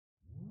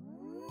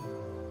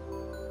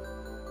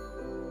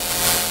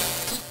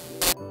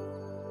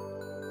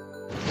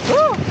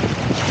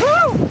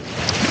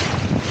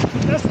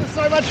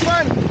much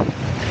fun.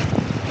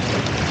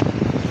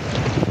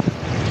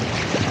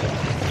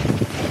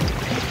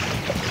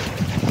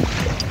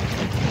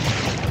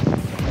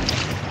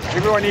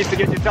 Everyone needs to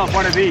get yourself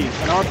one of these.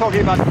 And I'm not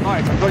talking about the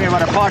bike, I'm talking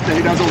about a partner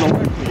who does all the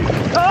work for you.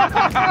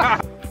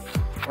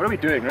 What are we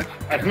doing, Rich?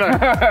 I don't know.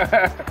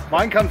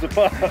 Mine comes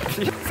apart.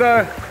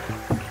 So,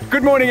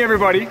 good morning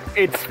everybody.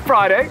 It's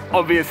Friday,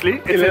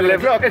 obviously.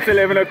 It's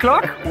 11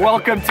 o'clock.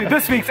 Welcome to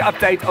this week's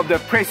update of the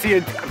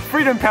Prescient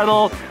Freedom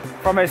Paddle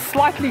from a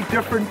slightly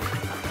different...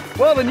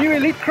 Well, the new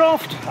elite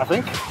craft, I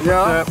think.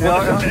 Yeah.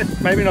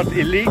 It's maybe not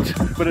elite,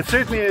 but it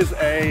certainly is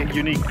a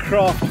unique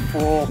craft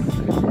for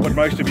what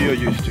most of you are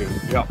used to.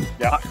 Yeah.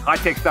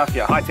 High-tech stuff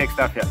here, high-tech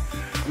stuff here.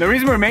 And the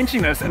reason we're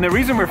mentioning this, and the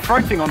reason we're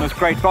floating on this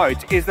great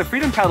boat, is the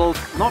Freedom Paddle's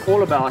not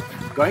all about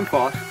going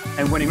fast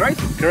and winning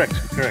races. Correct.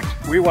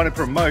 We want to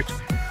promote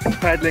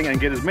paddling and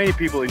get as many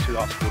people into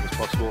our sport as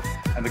possible.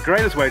 And the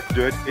greatest way to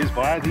do it is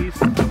via these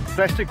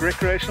plastic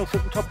recreational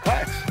sit-and-top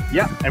kayaks.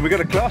 Yeah. And we've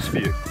got a class for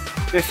you.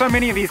 There's so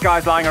many of these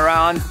guys lying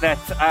around that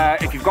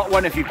if you've got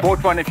one, if you've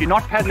bought one, if you're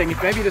not paddling,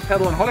 if maybe you just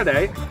paddle on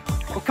holiday,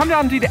 well, come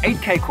down and do the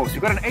 8K course.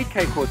 We've got an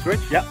 8K course, Rich.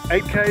 Yeah,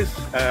 8Ks,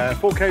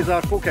 4Ks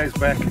out, 4Ks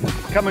back.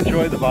 Come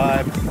enjoy the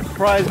vibe,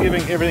 prize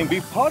giving, everything,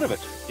 be part of it.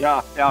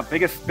 Yeah,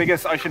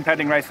 biggest ocean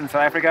paddling race in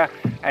South Africa,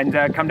 and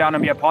come down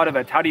and be a part of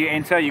it. How do you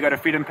enter? You go to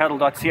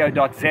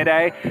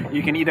freedompaddle.co.za.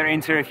 You can either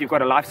enter if you've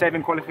got a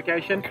life-saving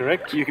qualification.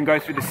 Correct. You can go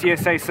through the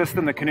CSA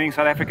system, the Canoeing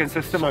South African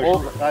system.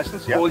 Social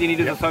license, yeah. All you need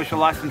is a social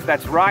license,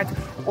 that's right.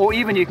 Or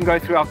even you can go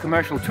through our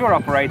commercial tour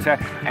operator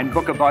and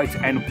book a boat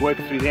and work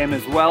through them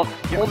as well.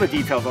 All the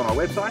details on our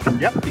website.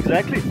 Yep,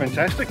 exactly,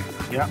 fantastic.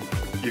 Yeah.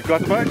 You've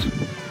got the boat,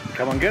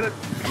 come on get it,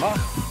 come on.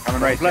 Come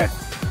and race. Play.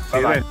 See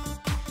you then.